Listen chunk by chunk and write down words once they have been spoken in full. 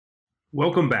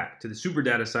Welcome back to the Super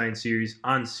Data Science series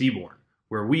on Seaborn,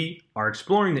 where we are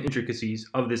exploring the intricacies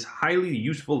of this highly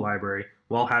useful library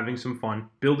while having some fun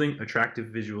building attractive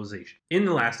visualization. In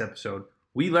the last episode,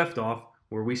 we left off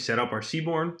where we set up our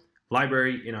Seaborn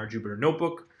library in our Jupyter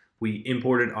notebook. We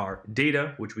imported our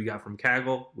data, which we got from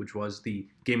Kaggle, which was the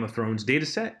Game of Thrones data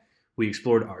set. We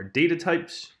explored our data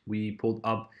types. We pulled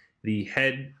up the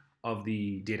head of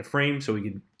the data frame so we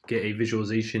could get a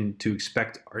visualization to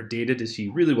expect our data to see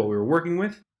really what we were working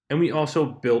with. And we also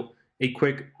built a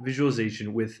quick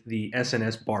visualization with the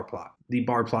SNS bar plot, the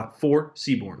bar plot for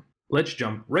Seaborn. Let's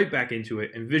jump right back into it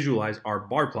and visualize our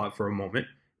bar plot for a moment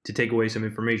to take away some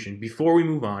information before we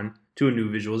move on to a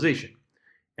new visualization.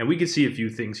 And we can see a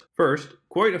few things. First,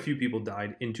 quite a few people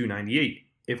died in 298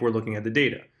 if we're looking at the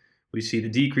data. We see the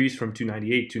decrease from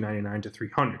 298, 299 to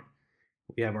 300.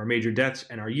 We have our major deaths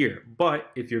and our year.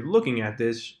 But if you're looking at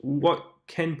this, what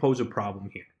can pose a problem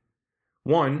here?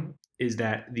 One is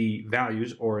that the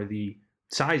values or the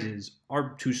sizes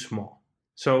are too small.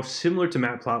 So similar to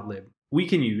matplotlib, we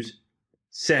can use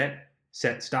set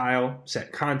style,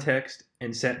 set context,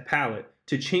 and set palette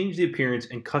to change the appearance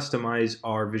and customize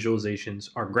our visualizations,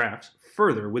 our graphs,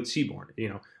 further with Seaborn.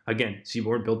 Again,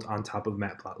 Seaborn built on top of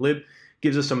matplotlib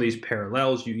gives us some of these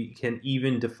parallels. You can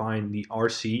even define the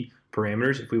RC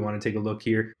parameters if we want to take a look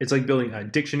here. It's like building a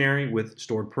dictionary with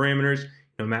stored parameters.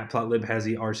 Matplotlib has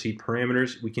the RC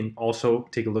parameters. We can also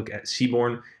take a look at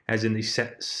Seaborn as in the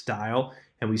set style,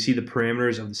 and we see the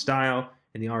parameters of the style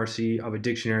and the RC of a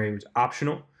dictionary was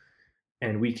optional.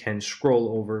 And we can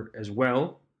scroll over as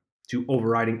well to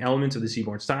overriding elements of the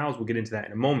Seaborn styles. We'll get into that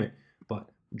in a moment. But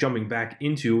jumping back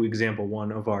into example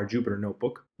one of our Jupyter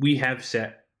notebook, we have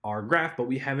set our graph, but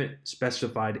we haven't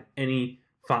specified any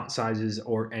font sizes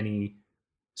or any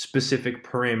specific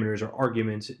parameters or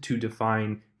arguments to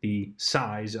define the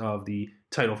size of the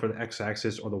title for the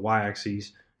x-axis or the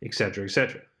y-axis, etc.,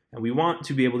 etc. And we want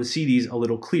to be able to see these a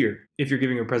little clear. If you're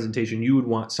giving a presentation, you would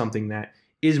want something that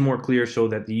is more clear so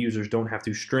that the users don't have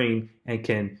to strain and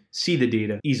can see the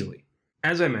data easily.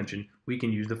 As I mentioned, we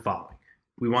can use the following.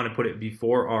 We want to put it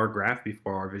before our graph,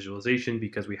 before our visualization,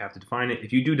 because we have to define it.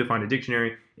 If you do define a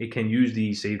dictionary, it can use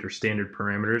the saved or standard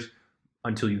parameters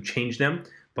until you change them.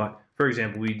 But for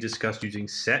example, we discussed using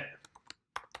set.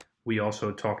 We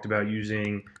also talked about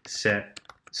using set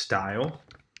style.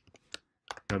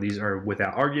 These are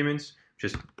without arguments,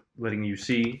 just letting you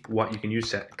see what you can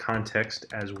use. Set context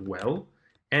as well,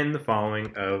 and the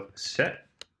following of set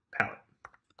palette.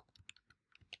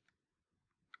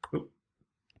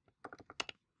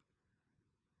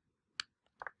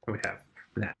 We have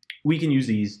that. We can use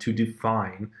these to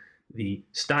define the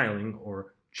styling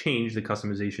or change the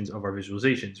customizations of our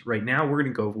visualizations. Right now, we're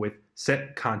going to go with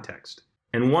set context.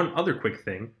 And one other quick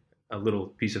thing, a little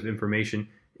piece of information,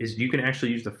 is you can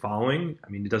actually use the following.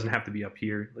 It doesn't have to be up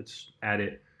here. Let's add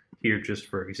it here just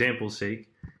for example's sake.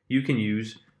 You can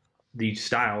use the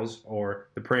styles or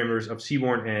the parameters of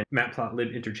Seaborn and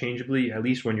matplotlib interchangeably, at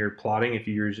least when you're plotting, if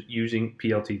you're using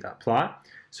plt.plot.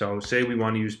 So say we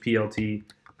want to use plt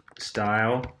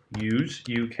style use,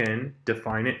 you can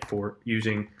define it for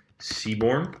using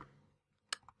Seaborn.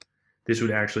 This would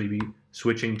actually be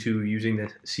switching to using the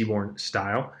Seaborn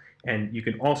style. And you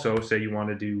can also say you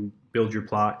want to build your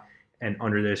plot, and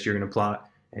under this you're going to plot,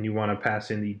 and you want to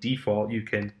pass in the default. You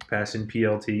can pass in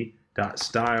plt.style.use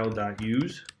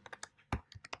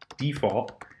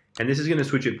default, and this is going to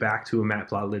switch it back to a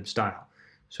matplotlib style.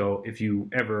 So if you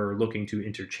ever are looking to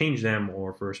interchange them,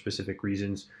 or for specific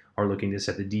reasons are looking to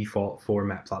set the default for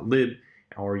matplotlib,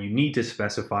 or you need to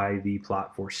specify the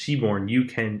plot for Seaborn, you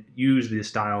can use the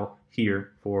style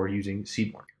here for using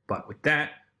Seaborn. But with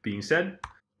that being said,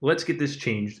 let's get this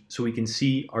changed so we can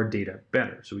see our data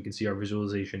better, so we can see our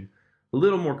visualization a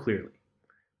little more clearly.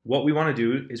 What we want to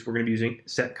do is we're going to be using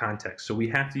set context. So we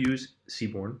have to use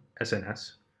Seaborn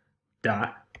SNS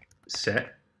dot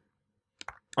set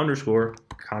underscore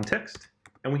context,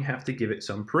 and we have to give it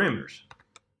some parameters.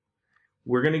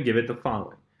 We're going to give it the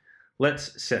following.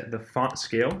 Let's set the font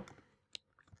scale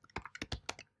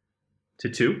to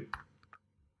 2.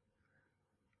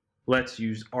 Let's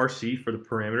use RC for the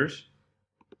parameters,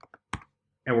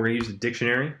 and we're going to use the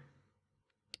dictionary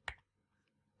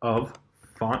of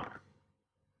font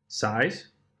size.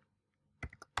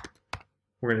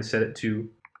 We're going to set it to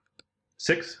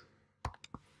 6,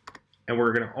 and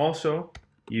we're going to also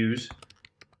use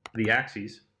the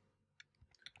axes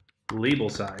label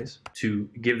size to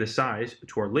give the size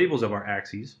to our labels of our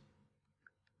axes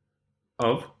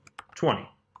of 20.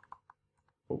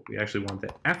 Oh, we actually want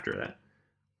that after that.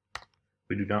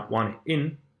 We do not want it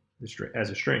in the string as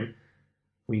a string.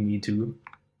 We need to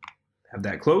have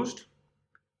that closed.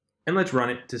 And let's run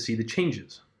it to see the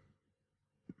changes.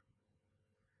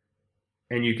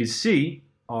 And you can see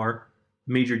our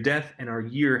major depth and our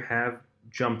year have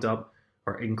jumped up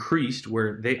or increased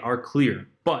where they are clear,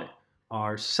 but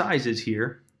our sizes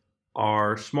here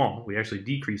are small. We actually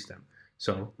decreased them.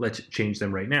 So let's change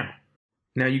them right now.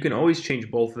 Now you can always change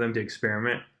both of them to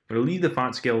experiment. I'm going to leave the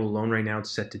font scale alone right now.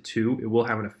 It's set to 2. It will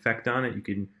have an effect on it. You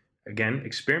can, again,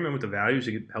 experiment with the values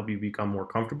to help you become more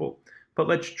comfortable. But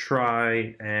let's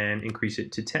try and increase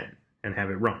it to 10 and have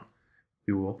it run.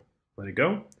 We will let it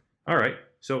go. All right,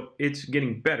 so it's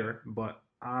getting better, but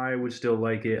I would still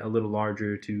like it a little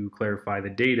larger to clarify the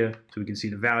data so we can see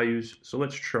the values. So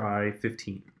let's try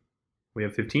 15. We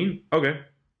have 15, okay,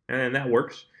 and that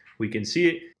works. We can see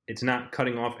it. It's not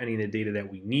cutting off any of the data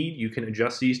that we need. You can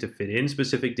adjust these to fit in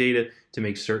specific data to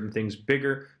make certain things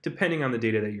bigger, depending on the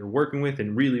data that you're working with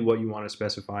and really what you want to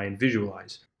specify and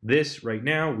visualize. This right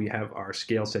now, we have our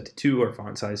scale set to 2, our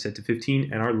font size set to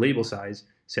 15, and our label size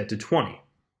set to 20.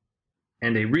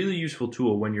 And a really useful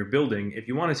tool when you're building, if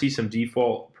you want to see some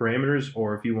default parameters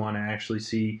or if you want to actually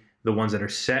see the ones that are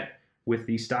set with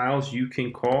these styles, you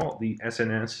can call the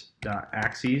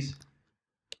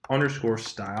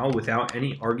sns.axes_style without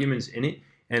any arguments in it,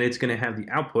 and it's going to have the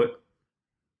output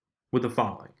with the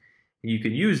following. You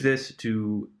could use this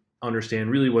to understand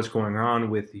really what's going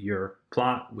on with your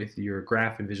plot, with your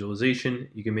graph and visualization.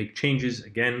 You can make changes,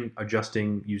 again,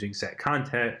 adjusting using set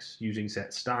context, using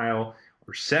set style,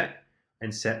 or set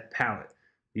and set palette.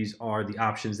 These are the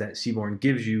options that Seaborn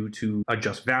gives you to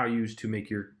adjust values to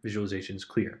make your visualizations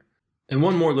clear. And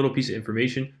one more little piece of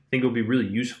information, I think it'll be really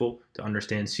useful to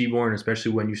understand Seaborn,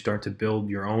 especially when you start to build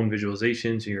your own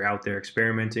visualizations and you're out there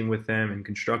experimenting with them and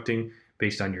constructing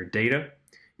based on your data.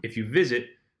 If you visit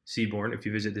Seaborn, if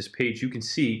you visit this page, you can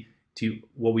see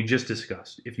what we just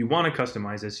discussed. If you want to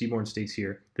customize, as Seaborn states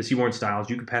here, the Seaborn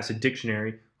styles, you can pass a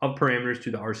dictionary of parameters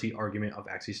to the RC argument of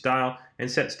axis style and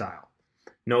set style.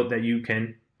 Note that you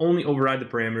can only override the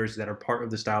parameters that are part of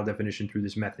the style definition through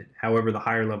this method. However, the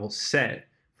higher level set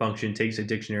function takes a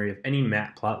dictionary of any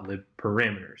matplotlib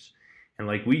parameters. And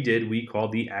like we did, we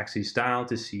called the axis style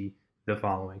to see the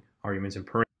following arguments and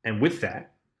parameters. And with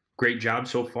that, great job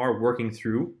so far working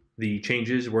through the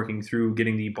changes, working through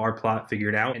getting the bar plot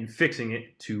figured out and fixing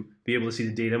it to be able to see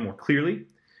the data more clearly.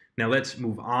 Now let's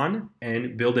move on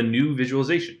and build a new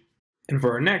visualization. And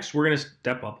for our next, we're going to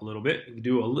step up a little bit and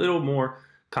do a little more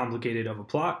complicated of a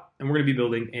plot, and we're going to be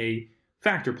building a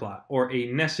factor plot or a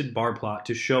nested bar plot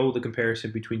to show the comparison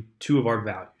between two of our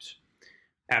values.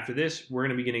 After this, we're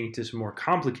going to be getting into some more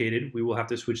complicated. We will have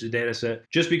to switch the data set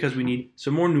just because we need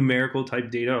some more numerical type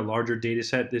data, a larger data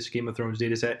set. This Game of Thrones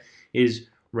data set is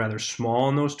rather small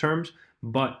in those terms,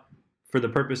 but for the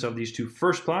purpose of these two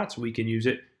first plots, we can use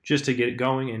it just to get it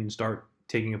going and start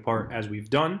taking apart, as we've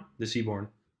done, the Seaborn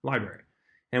library.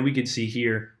 And we can see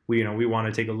here, we want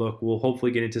to take a look. We'll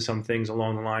hopefully get into some things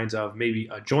along the lines of maybe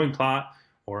a joint plot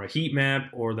or a heat map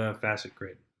or the facet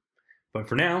grid. But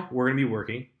for now, we're going to be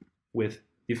working with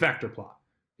the factor plot.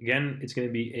 Again, it's going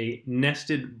to be a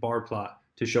nested bar plot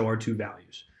to show our two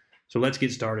values. So let's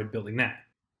get started building that.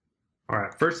 All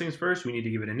right, first things first, we need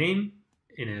to give it a name.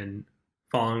 And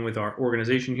following with our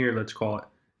organization here, let's call it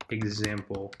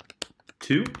example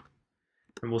 2.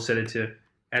 And we'll set it to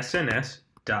SNS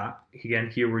dot, again,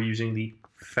 here we're using the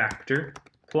factor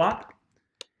plot.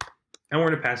 And we're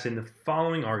going to pass in the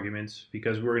following arguments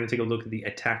because we're going to take a look at the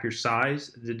attacker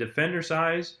size, the defender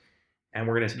size, and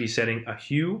we're going to be setting a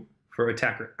hue for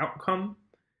attacker outcome,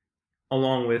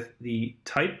 along with the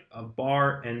type of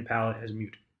bar and palette as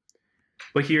muted.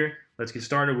 But here, let's get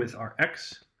started with our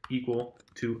X equal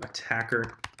to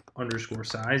attacker underscore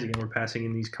size. Again, we're passing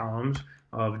in these columns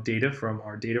of data from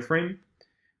our data frame.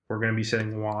 We're going to be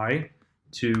setting Y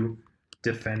to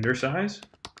defender size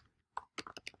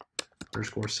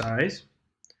underscore size.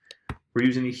 We're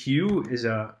using the hue as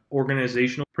a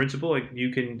organizational principle. Like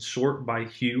you can sort by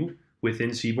hue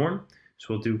within Seaborn.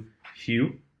 So we'll do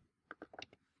hue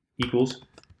equals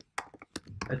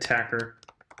attacker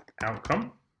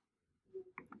outcome.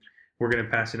 We're going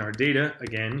to pass in our data,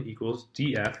 again, equals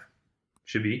df.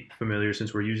 Should be familiar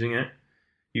since we're using it.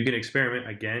 You can experiment.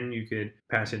 Again, you could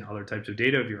pass in other types of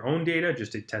data of your own data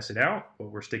just to test it out,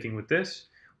 but we're sticking with this.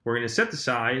 We're going to set the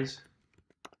size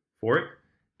for it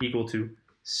equal to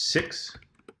 6,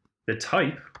 the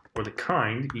type or the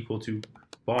kind equal to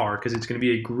bar, because it's going to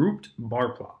be a grouped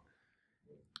bar plot.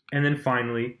 And then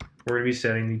finally, we're going to be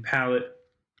setting the palette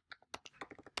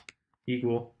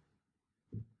equal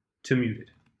to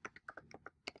muted.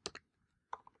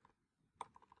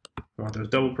 I want those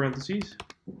double parentheses.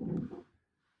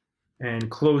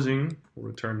 And closing, we'll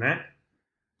return that.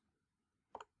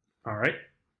 All right.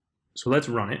 So let's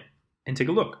run it and take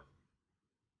a look.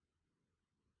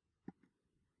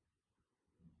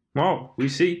 Well, we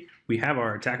see we have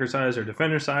our attacker size, our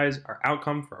defender size, our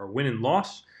outcome for our win and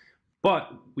loss,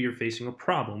 but we are facing a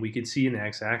problem. We can see in the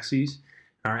x-axis,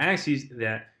 our axes,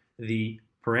 that the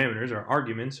parameters, our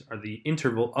arguments, are the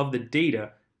interval of the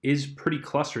data is pretty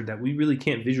clustered, that we really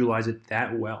can't visualize it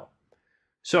that well.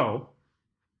 So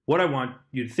what I want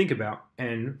you to think about,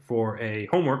 and for a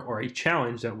homework or a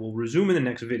challenge that will resume in the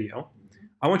next video,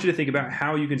 I want you to think about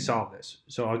how you can solve this.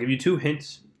 So I'll give you 2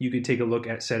 hints. You could take a look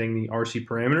at setting the RC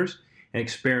parameters and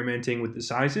experimenting with the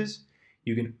sizes.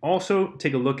 You can also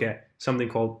take a look at something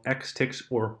called X ticks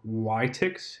or Y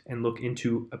ticks and look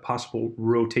into a possible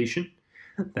rotation.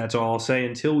 That's all I'll say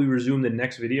until we resume the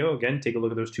next video. Again, take a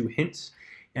look at those 2 hints.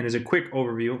 And as a quick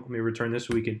overview, let me return this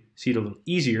so we can see it a little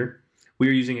easier. We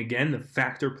are using, again, the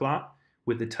factor plot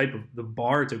with the type of the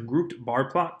bar. It's a grouped bar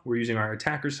plot. We're using our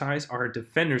attacker size, our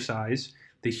defender size,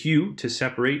 the hue to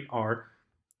separate our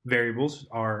variables,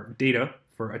 our data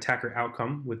for attacker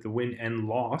outcome with the win and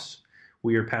loss.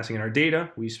 We are passing in our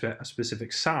data. We set a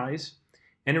specific size.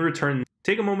 And in return,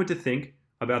 take a moment to think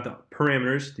about the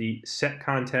parameters, the set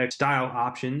context, style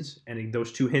options, and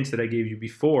those 2 hints that I gave you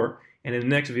before. And in the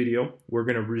next video, we're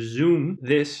going to resume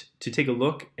this to take a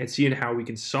look at seeing how we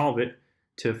can solve it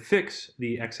to fix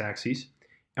the x-axis.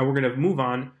 And we're going to move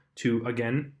on to,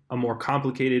 again, a more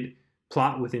complicated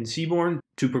plot within Seaborn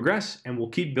to progress, and we'll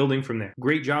keep building from there.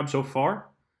 Great job so far.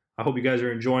 I hope you guys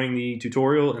are enjoying the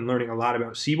tutorial and learning a lot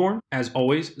about Seaborn. As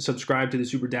always, subscribe to the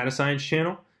Super Data Science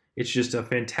channel. It's just a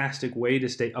fantastic way to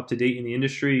stay up to date in the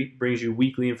industry. It brings you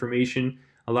weekly information,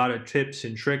 a lot of tips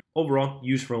and tricks, overall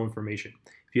useful information.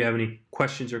 If you have any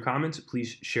questions or comments,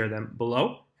 please share them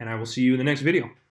below, and I will see you in the next video.